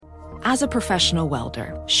As a professional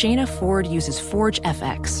welder, Shayna Ford uses Forge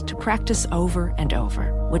FX to practice over and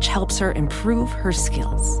over, which helps her improve her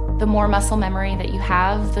skills. The more muscle memory that you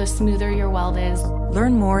have, the smoother your weld is.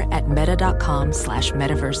 Learn more at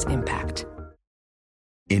meta.com/metaverseimpact.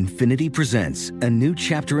 Infinity presents a new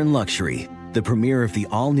chapter in luxury, the premiere of the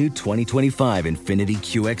all-new 2025 Infinity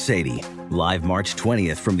QX80, live March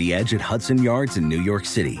 20th from the Edge at Hudson Yards in New York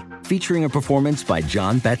City, featuring a performance by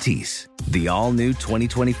John Batiste. The all-new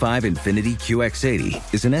 2025 Infinity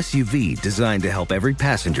QX80 is an SUV designed to help every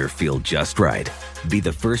passenger feel just right. Be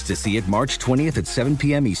the first to see it March 20th at 7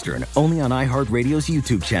 p.m. Eastern, only on iHeartRadio's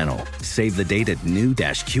YouTube channel. Save the date at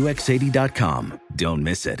new-QX80.com. Don't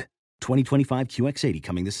miss it. 2025 QX80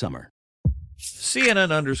 coming this summer.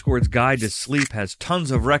 CNN_'s Guide to Sleep has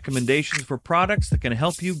tons of recommendations for products that can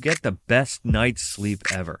help you get the best night's sleep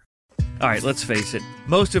ever. All right, let's face it,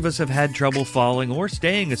 most of us have had trouble falling or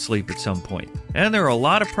staying asleep at some point, and there are a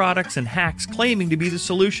lot of products and hacks claiming to be the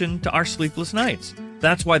solution to our sleepless nights.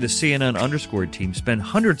 That's why the CNN_ team spend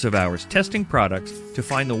hundreds of hours testing products to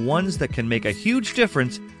find the ones that can make a huge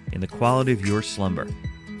difference in the quality of your slumber.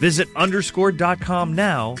 Visit underscore.com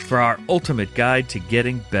now for our ultimate guide to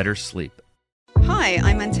getting better sleep. Hi,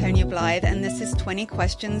 I'm Antonia Blythe, and this is 20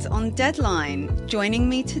 Questions on Deadline. Joining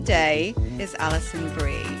me today is Alison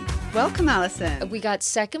Brie. Welcome, Alison. We got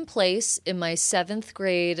second place in my 7th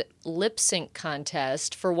grade lip sync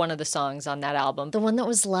contest for one of the songs on that album. The one that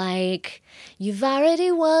was like, "You've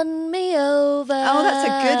already won me over." Oh, that's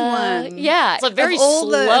a good one. Yeah. It's very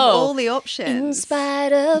slow. Of all the options. In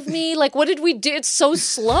spite of me. Like, what did we do? It's so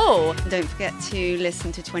slow. Don't forget to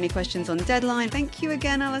listen to 20 Questions on Deadline. Thank you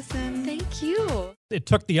again, Alison. Thank you. It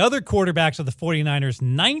took the other quarterbacks of the 49ers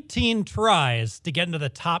 19 tries to get into the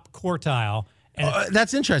top quartile.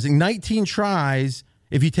 That's interesting. 19 tries,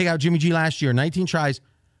 if you take out Jimmy G last year, 19 tries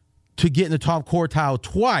to get in the top quartile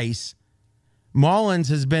twice. Mullins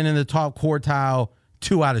has been in the top quartile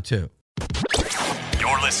 2 out of 2.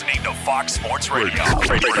 You're listening to Fox Sports Radio.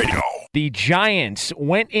 The Giants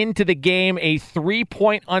went into the game a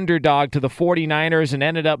 3-point underdog to the 49ers and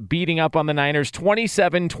ended up beating up on the Niners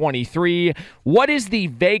 27-23. What is the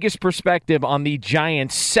Vegas perspective on the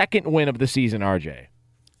Giants' second win of the season, RJ?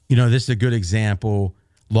 You know, this is a good example.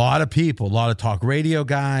 A lot of people, a lot of talk radio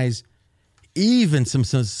guys, even some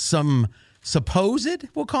supposed,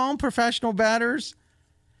 we'll call them professional batters,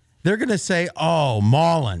 they're going to say, oh,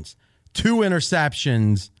 Mullins, 2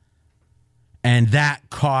 interceptions, and that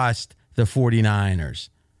cost the 49ers.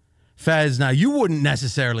 Fez, now you wouldn't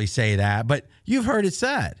necessarily say that, but you've heard it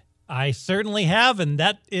said. I certainly have, and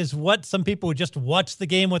that is what some people who just watch the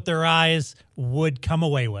game with their eyes would come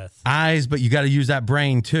away with. Eyes, but you got to use that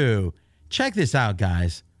brain too. Check this out,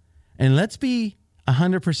 guys, and let's be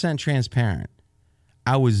 100% transparent.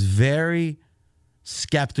 I was very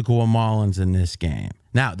skeptical of Mullins in this game.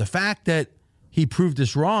 Now, the fact that he proved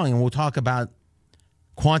us wrong, and we'll talk about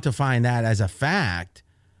quantifying that as a fact,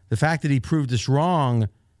 the fact that he proved us wrong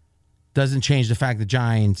doesn't change the fact the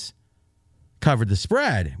Giants covered the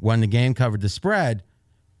spread, won the game, covered the spread.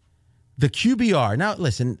 The QBR. Now,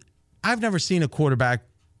 listen, I've never seen a quarterback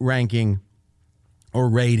ranking or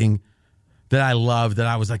rating that I love, that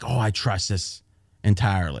I was like, oh, I trust this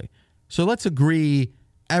entirely. So let's agree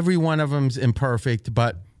every one of them's imperfect,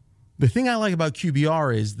 but the thing I like about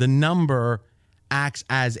QBR is the number acts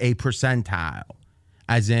as a percentile,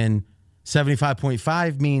 as in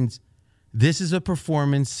 75.5 means this is a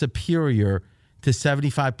performance superior to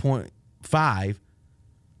 75.5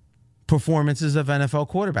 performances of NFL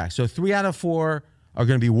quarterbacks. So 3 out of 4 are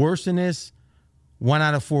going to be worse than this. 1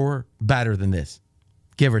 out of 4 better than this,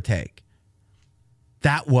 give or take.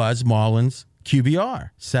 That was Mullins'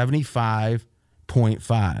 QBR,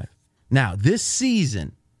 75.5. Now, this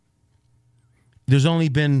season, there's only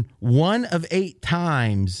been 1 of 8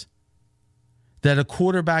 times that a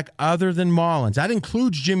quarterback other than Mullins, that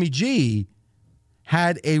includes Jimmy G,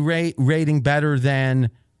 had a rating better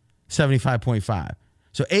than 75.5.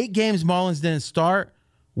 So 8 games Mullins didn't start,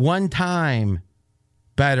 1 time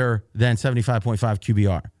better than 75.5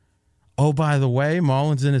 QBR. Oh, by the way,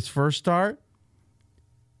 Mullins in his first start,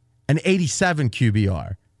 an 87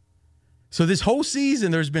 QBR. So this whole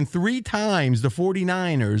season, there's been 3 times the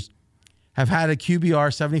 49ers have had a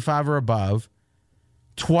QBR 75 or above.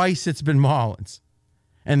 Twice it's been Mullins.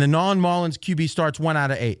 And the non-Mullins QB starts 1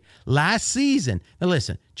 out of 8. Last season, now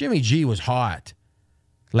listen, Jimmy G was hot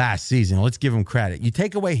last season. Let's give him credit. You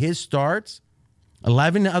take away his starts,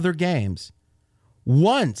 11 other games,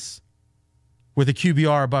 once with a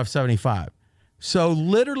QBR above 75. So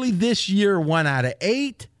literally this year, 1 out of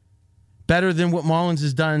 8, better than what Mullins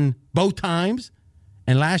has done both times.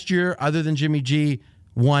 And last year, other than Jimmy G,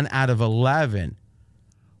 1 out of 11.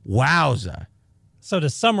 Wowza. So to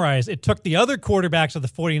summarize, it took the other quarterbacks of the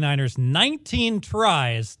 49ers 19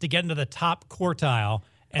 tries to get into the top quartile.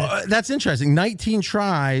 And That's interesting. 19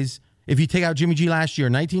 tries, if you take out Jimmy G last year,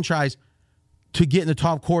 19 tries to get in the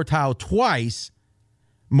top quartile twice.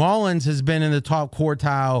 Mullins has been in the top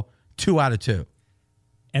quartile 2 out of 2.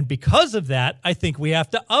 And because of that, I think we have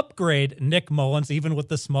to upgrade Nick Mullins, even with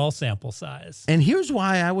the small sample size. And here's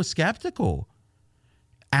why I was skeptical.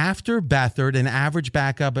 After Beathard, an average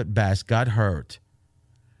backup at best, got hurt,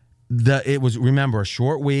 it was, remember, a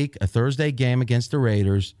short week, a Thursday game against the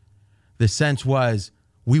Raiders. The sense was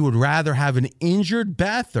we would rather have an injured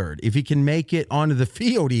Beathard, if he can make it onto the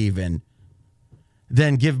field even,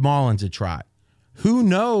 than give Mullins a try. Who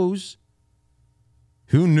knows?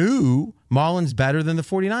 Who knew Mullins better than the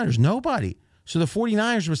 49ers? Nobody. So the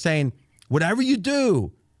 49ers were saying, whatever you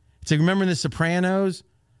do. It's like, remember in The Sopranos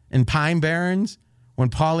and Pine Barrens when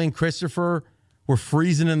Paulie and Christopher were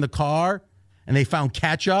freezing in the car and they found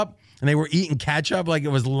ketchup and they were eating ketchup like it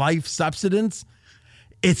was life substance?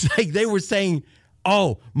 It's like they were saying,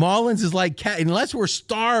 oh, Mullins is like, unless we're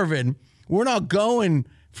starving, we're not going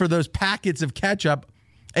for those packets of ketchup,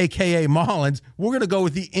 a.k.a. Mullins. We're going to go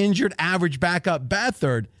with the injured average backup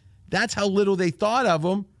Beathard. That's how little they thought of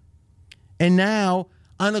him. And now,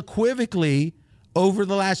 unequivocally, over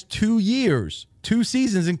the last 2 years, 2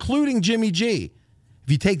 seasons, including Jimmy G, if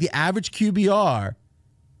you take the average QBR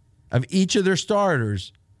of each of their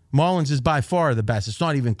starters, Mullins is by far the best. It's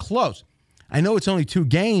not even close. I know it's only 2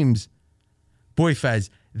 games. Boy, Fez,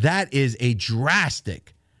 that is a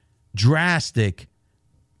drastic,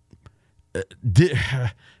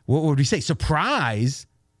 what would we say, surprise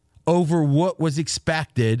over what was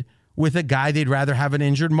expected with a guy they'd rather have an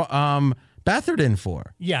injured Beathard in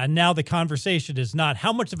for. Yeah, and now the conversation is not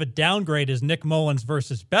how much of a downgrade is Nick Mullins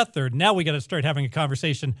versus Beathard. Now we got to start having a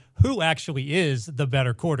conversation who actually is the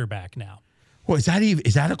better quarterback now. Well, is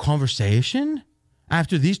that a conversation?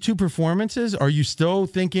 After these 2 performances, are you still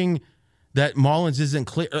thinking that Mullins isn't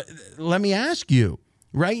clear? Let me ask you,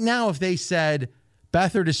 right now, if they said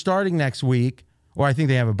Beathard is starting next week, or I think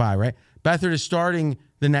they have a bye, right? Beathard is starting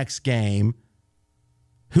the next game.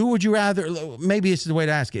 Who would you rather, maybe this is the way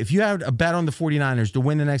to ask it. If you had a bet on the 49ers to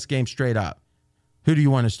win the next game straight up, who do you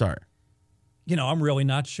want to start? You know, I'm really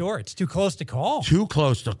not sure. It's too close to call. Too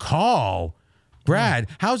close to call? Brad,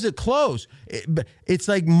 how's it close? It's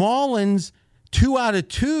like Mullins, 2 out of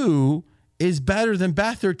 2 is better than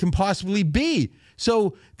Beathard can possibly be.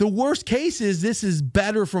 So the worst case is this is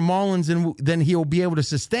better for Mullins than he'll be able to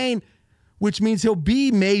sustain, which means he'll be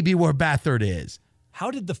maybe where Beathard is.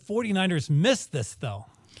 How did the 49ers miss this, though?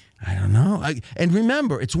 I don't know. And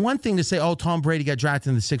remember, it's one thing to say, oh, Tom Brady got drafted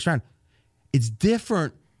in the 6th round. It's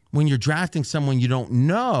different when you're drafting someone you don't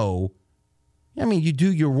know. I mean, you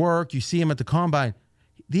do your work. You see him at the combine.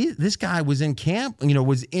 This guy was in camp,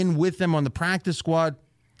 was in with them on the practice squad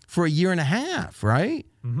for a year and a half, right?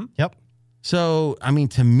 Mm-hmm. Yep. So, I mean,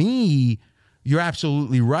 to me, you're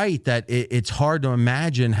absolutely right that it's hard to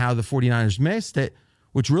imagine how the 49ers missed it,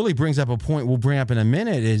 which really brings up a point we'll bring up in a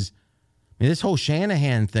minute is, this whole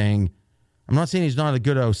Shanahan thing, I'm not saying he's not a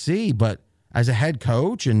good OC, but as a head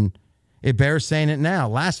coach, and it bears saying it now,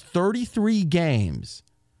 last 33 games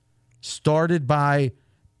started by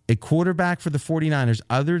a quarterback for the 49ers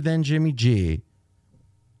other than Jimmy G,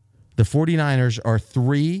 the 49ers are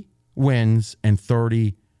 3 wins and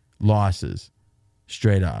 30 losses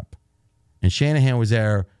straight up. And Shanahan was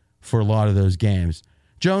there for a lot of those games.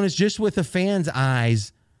 Jonas, just with the fans'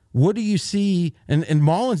 eyes, what do you see? And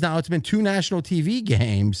Mullins now, it's been 2 national TV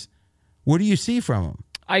games. What do you see from him?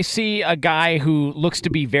 I see a guy who looks to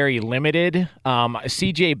be very limited.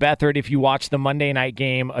 C.J. Beathard, if you watch the Monday night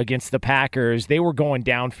game against the Packers, they were going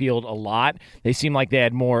downfield a lot. They seemed like they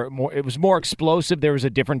had more. It was more explosive. There was a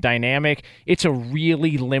different dynamic. It's a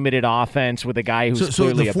really limited offense with a guy who's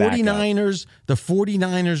clearly a backup. The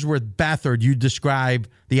 49ers with Beathard, you describe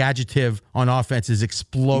the adjective on offense as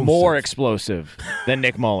explosive. More explosive than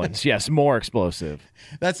Nick Mullins. Yes, more explosive.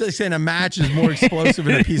 That's like saying a match is more explosive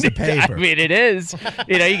than a piece of paper. I mean, it is.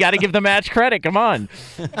 You got to give the match credit. Come on.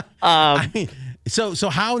 So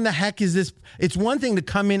how in the heck is this? It's one thing to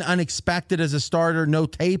come in unexpected as a starter, no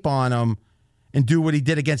tape on him, and do what he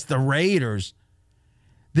did against the Raiders.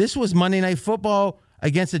 This was Monday Night Football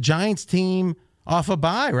against a Giants team off a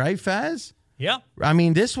bye, right, Fez? Yeah. I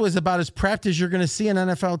mean, this was about as prepped as you're going to see an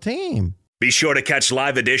NFL team. Be sure to catch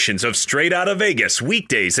live editions of Straight Outta Vegas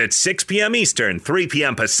weekdays at 6 p.m. Eastern, 3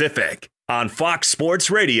 p.m. Pacific on Fox Sports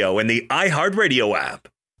Radio and the iHeartRadio app.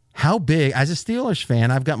 How big, as a Steelers fan,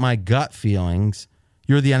 I've got my gut feelings.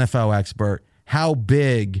 You're the NFL expert. How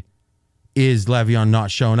big is Le'Veon not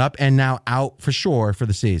showing up and now out for sure for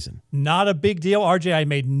the season? Not a big deal, RJ. I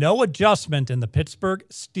made no adjustment in the Pittsburgh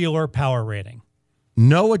Steeler power rating.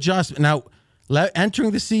 No adjustment. Now,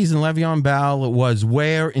 entering the season, Le'Veon Bell was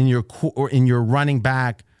where in your running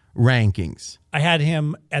back rankings? I had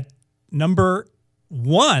him at number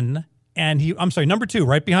 1, and number 2,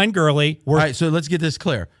 right behind Gurley. All right, so let's get this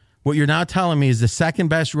clear. What you're now telling me is the second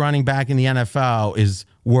best running back in the NFL is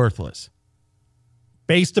worthless.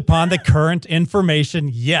 Based upon the current information,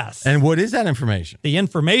 yes. And what is that information? The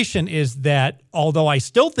information is that although I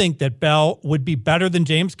still think that Bell would be better than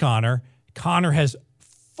James Conner, Conner has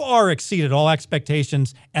far exceeded all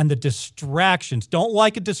expectations, and the distractions. Don't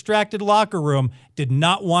like a distracted locker room. Did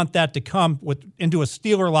not want that to come into a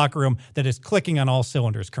Steeler locker room that is clicking on all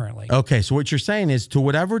cylinders currently. Okay, so what you're saying is to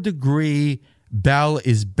whatever degree Bell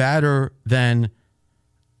is better than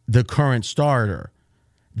the current starter,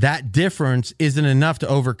 that difference isn't enough to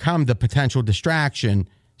overcome the potential distraction.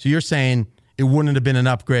 So you're saying it wouldn't have been an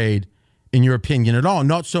upgrade, in your opinion, at all.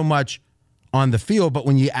 Not so much on the field, but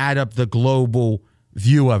when you add up the global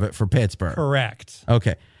view of it for Pittsburgh. Correct.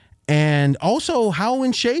 Okay. And also, how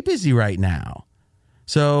in shape is he right now?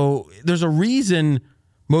 So there's a reason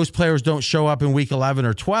most players don't show up in week 11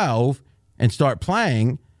 or 12 and start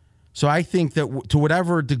playing. So I think that to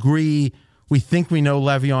whatever degree we think we know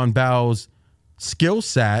Le'Veon Bell's skill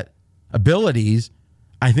set, abilities,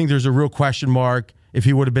 I think there's a real question mark if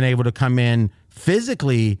he would have been able to come in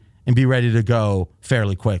physically and be ready to go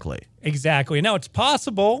fairly quickly. Exactly. Now, it's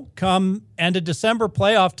possible come end of December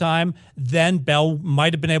playoff time, then Bell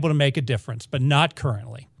might have been able to make a difference, but not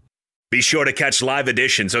currently. Be sure to catch live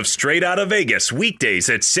editions of Straight Outta Vegas weekdays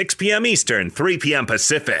at 6 p.m. Eastern, 3 p.m.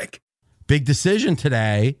 Pacific. Big decision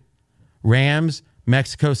today. Rams,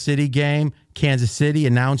 Mexico City game. Kansas City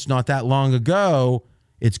announced not that long ago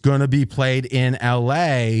it's going to be played in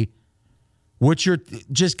L.A., which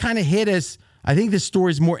just kind of hit us. I think this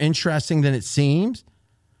story is more interesting than it seems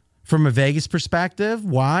from a Vegas perspective.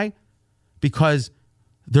 Why? Because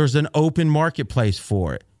there's an open marketplace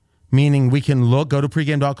for it, meaning we can go to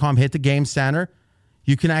pregame.com, hit the game center.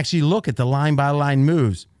 You can actually look at the line-by-line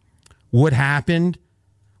moves. What happened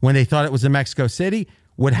when they thought it was in Mexico City?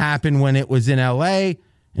 What happened when it was in L.A.?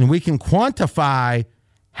 And we can quantify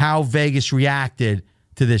how Vegas reacted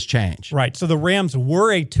to this change. Right. So the Rams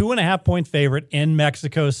were a 2.5-point favorite in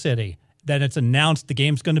Mexico City. Then it's announced the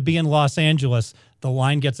game's going to be in Los Angeles. The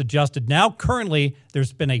line gets adjusted. Now, currently,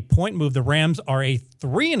 there's been a point move. The Rams are a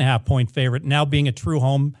 3.5-point favorite, now being a true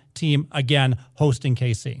home team, again, hosting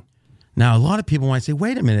KC. Now, a lot of people might say,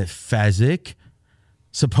 wait a minute, Fezzik,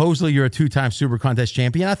 supposedly you're a 2-time Super Contest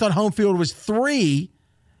champion. I thought home field was 3.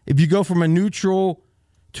 If you go from a neutral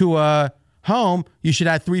to a home, you should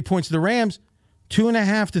add 3 points to the Rams.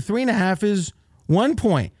 2.5 to 3.5 is 1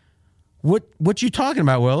 point. What you talking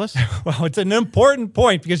about, Willis? Well, it's an important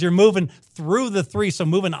point because you're moving through the 3. So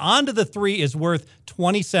moving on to the 3 is worth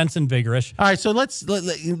 20 cents in Vigorish. All right, so that's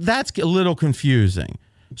a little confusing.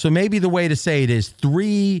 So maybe the way to say it is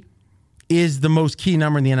 3 is the most key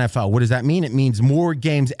number in the NFL. What does that mean? It means more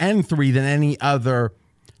games and 3 than any other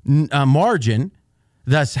margin.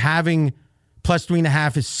 Thus, having plus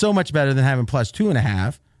 3.5 is so much better than having plus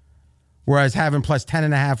 2.5. Whereas having plus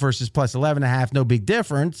 10.5 versus plus 11.5, no big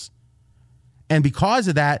difference. And because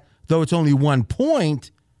of that, though it's only 1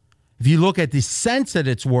 point, if you look at the sense that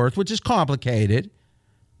it's worth, which is complicated,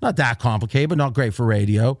 not that complicated, but not great for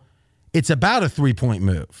radio, it's about a 3-point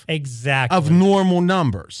move. Exactly. Of normal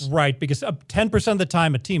numbers. Right, because 10% of the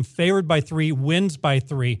time, a team favored by 3 wins by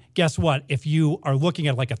 3. Guess what? If you are looking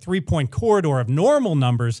at like a 3-point corridor of normal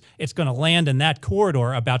numbers, it's going to land in that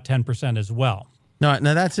corridor about 10% as well. No,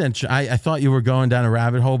 that's interesting. I thought you were going down a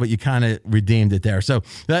rabbit hole, but you kind of redeemed it there. So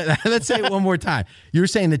let's say it one more time. You're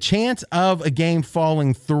saying the chance of a game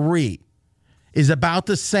falling 3 is about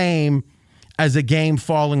the same as a game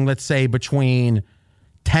falling, let's say, between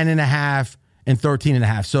 10.5 and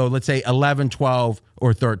 13.5. So let's say 11, 12,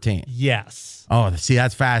 or 13. Yes. Oh, see,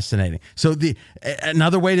 that's fascinating. So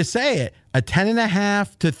another way to say it, a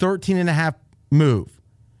 10.5 to 13.5 move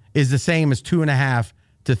is the same as 2.5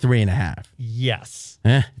 to 3.5. Yes.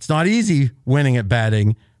 It's not easy winning at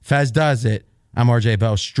betting. Fez does it. I'm RJ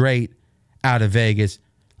Bell, straight out of Vegas.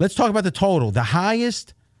 Let's talk about the total. The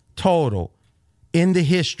highest total in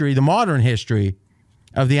the modern history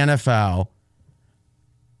of the NFL.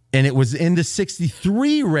 And it was in the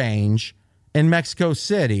 63 range in Mexico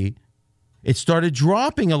City. It started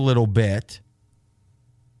dropping a little bit.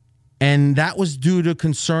 And that was due to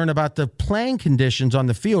concern about the playing conditions on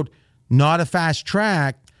the field. Not a fast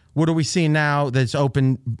track. What are we seeing now that's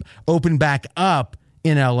open back up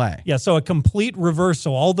in LA. Yeah, so a complete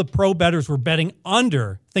reversal. All the pro bettors were betting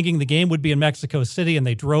under, thinking the game would be in Mexico City, and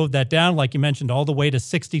they drove that down, like you mentioned, all the way to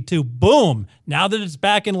 62. Boom! Now that it's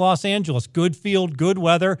back in Los Angeles, good field, good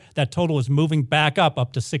weather, that total is moving back up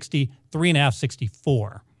to 63.5,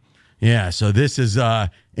 64. Yeah, so this is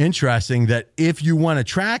interesting that if you want to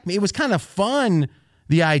track me, it was kind of fun,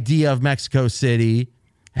 the idea of Mexico City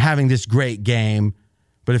having this great game.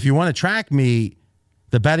 But if you want to track me,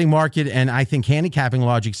 the betting market and I think handicapping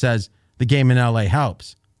logic says the game in LA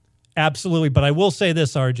helps. Absolutely. But I will say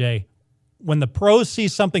this, RJ. When the pros see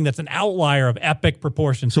something that's an outlier of epic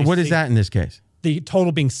proportions. So what is that in this case? The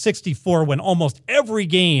total being 64 when almost every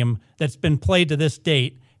game that's been played to this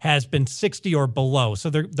date has been 60 or below. So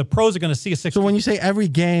the pros are going to see a 60. So when you say every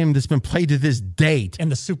game that's been played to this date. In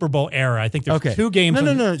the Super Bowl era, I think there's two games.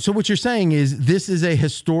 No. So what you're saying is this is a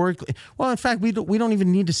historically, well, in fact, we don't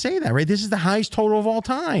even need to say that, right? This is the highest total of all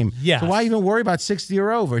time. Yeah. So why even worry about 60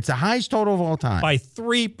 or over? It's the highest total of all time. By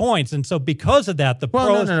 3 points. And so because of that, the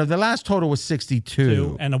pros. No. The last total was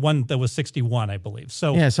 62. And the one that was 61, I believe.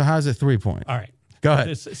 So yeah, so how's it 3 points? All right. Go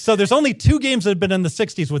ahead. So there's only two games that have been in the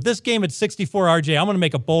 60s. With this game at 64, RJ, I'm going to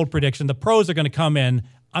make a bold prediction. The pros are going to come in.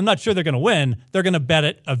 I'm not sure they're going to win. They're going to bet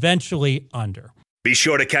it eventually under. Be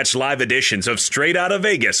sure to catch live editions of Straight Outta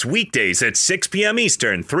Vegas weekdays at 6 p.m.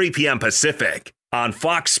 Eastern, 3 p.m. Pacific on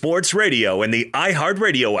Fox Sports Radio and the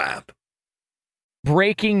iHeartRadio app.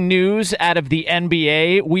 Breaking news out of the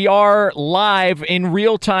NBA. We are live in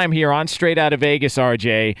real time here on Straight Outta Vegas,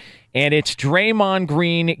 RJ. And it's Draymond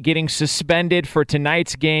Green getting suspended for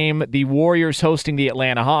tonight's game. The Warriors hosting the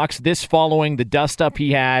Atlanta Hawks. This following the dust-up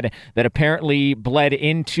he had that apparently bled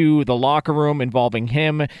into the locker room involving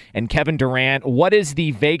him and Kevin Durant. What is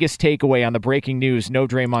the Vegas takeaway on the breaking news? No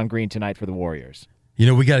Draymond Green tonight for the Warriors. You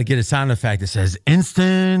know, we got to get a sound effect that says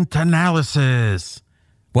instant analysis.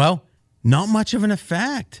 Well, not much of an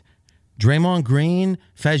effect. Draymond Green,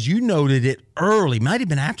 Fez, you noted it early. Might have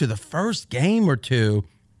been after the first game or two.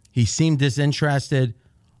 He seemed disinterested.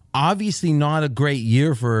 Obviously not a great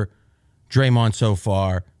year for Draymond so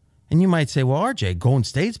far. And you might say, well, RJ, Golden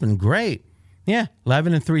State's been great. Yeah,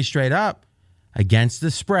 11-3 straight up against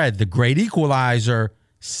the spread. The great equalizer,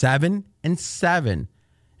 7-7.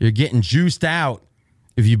 You're getting juiced out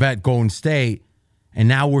if you bet Golden State. And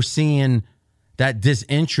now we're seeing that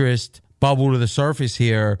disinterest bubble to the surface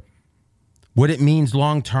here. What it means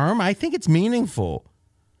long term, I think it's meaningful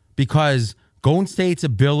because Golden State's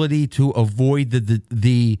ability to avoid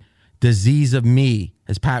the disease of me,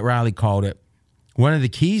 as Pat Riley called it, one of the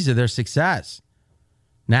keys to their success.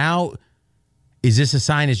 Now, is this a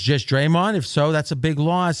sign it's just Draymond? If so, that's a big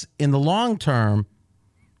loss in the long term.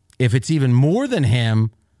 If it's even more than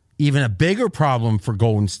him, even a bigger problem for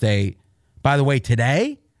Golden State. By the way,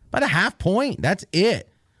 today, about a half point. That's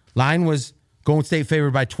it. Line was Golden State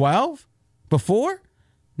favored by 12 before.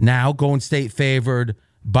 Now Golden State favored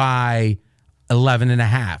by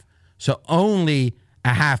 11.5. So only a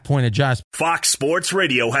half point adjustment. Fox Sports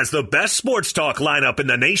Radio has the best sports talk lineup in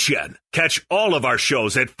the nation. Catch all of our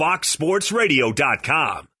shows at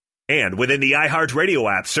foxsportsradio.com. And within the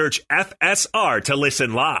iHeartRadio app, search FSR to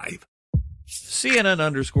listen live.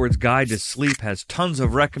 CNN_'s Guide to Sleep has tons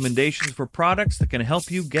of recommendations for products that can help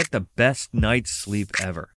you get the best night's sleep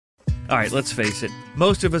ever. All right, let's face it,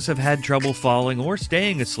 most of us have had trouble falling or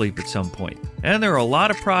staying asleep at some point. And there are a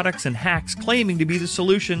lot of products and hacks claiming to be the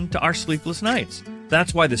solution to our sleepless nights.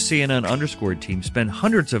 That's why the CNN_ team spend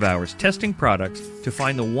hundreds of hours testing products to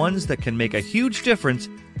find the ones that can make a huge difference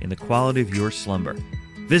in the quality of your slumber.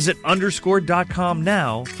 Visit underscore.com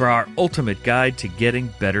now for our ultimate guide to getting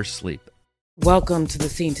better sleep. Welcome to the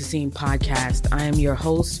Scene to Scene podcast. I am your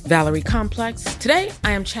host, Valerie Complex. Today,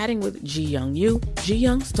 I am chatting with Ji Young Yu. Ji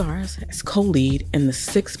Young stars as co-lead in the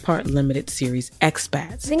 6-part limited series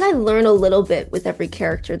Expats. I think I learn a little bit with every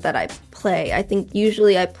character that I play. I think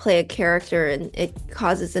usually I play a character and it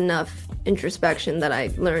causes enough introspection that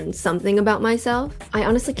I learn something about myself. I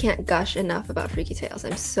honestly can't gush enough about Freaky Tales.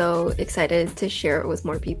 I'm so excited to share it with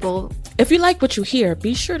more people. If you like what you hear,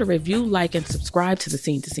 be sure to review, like, and subscribe to the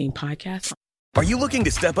Scene to Scene podcast. Are you looking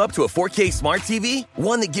to step up to a 4K smart TV?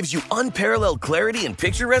 One that gives you unparalleled clarity and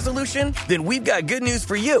picture resolution? Then we've got good news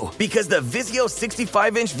for you, because the Vizio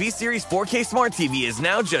 65-inch V-Series 4K smart TV is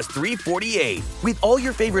now just $348. With all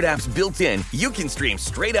your favorite apps built in, you can stream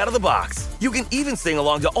straight out of the box. You can even sing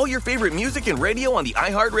along to all your favorite music and radio on the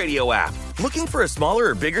iHeartRadio app. Looking for a smaller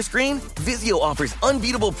or bigger screen? Vizio offers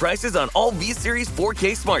unbeatable prices on all V-Series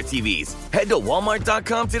 4K smart TVs. Head to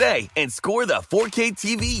Walmart.com today and score the 4K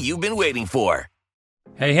TV you've been waiting for.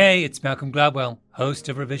 Hey, it's Malcolm Gladwell, host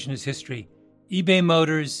of Revisionist History. eBay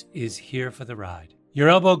Motors is here for the ride. Your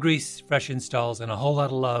elbow grease, fresh installs, and a whole lot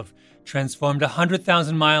of love transformed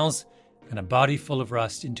 100,000 miles and a body full of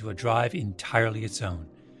rust into a drive entirely its own.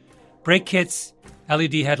 Brake kits,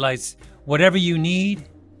 LED headlights, whatever you need,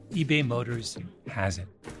 eBay Motors has it.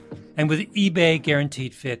 And with eBay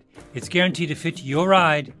Guaranteed Fit, it's guaranteed to fit your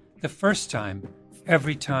ride the first time,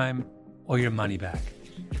 every time, or your money back.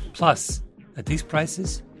 Plus, at these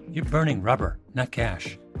prices, you're burning rubber, not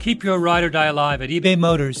cash. Keep your ride or die alive at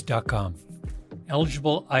ebaymotors.com.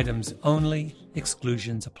 Eligible items only.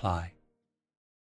 Exclusions apply.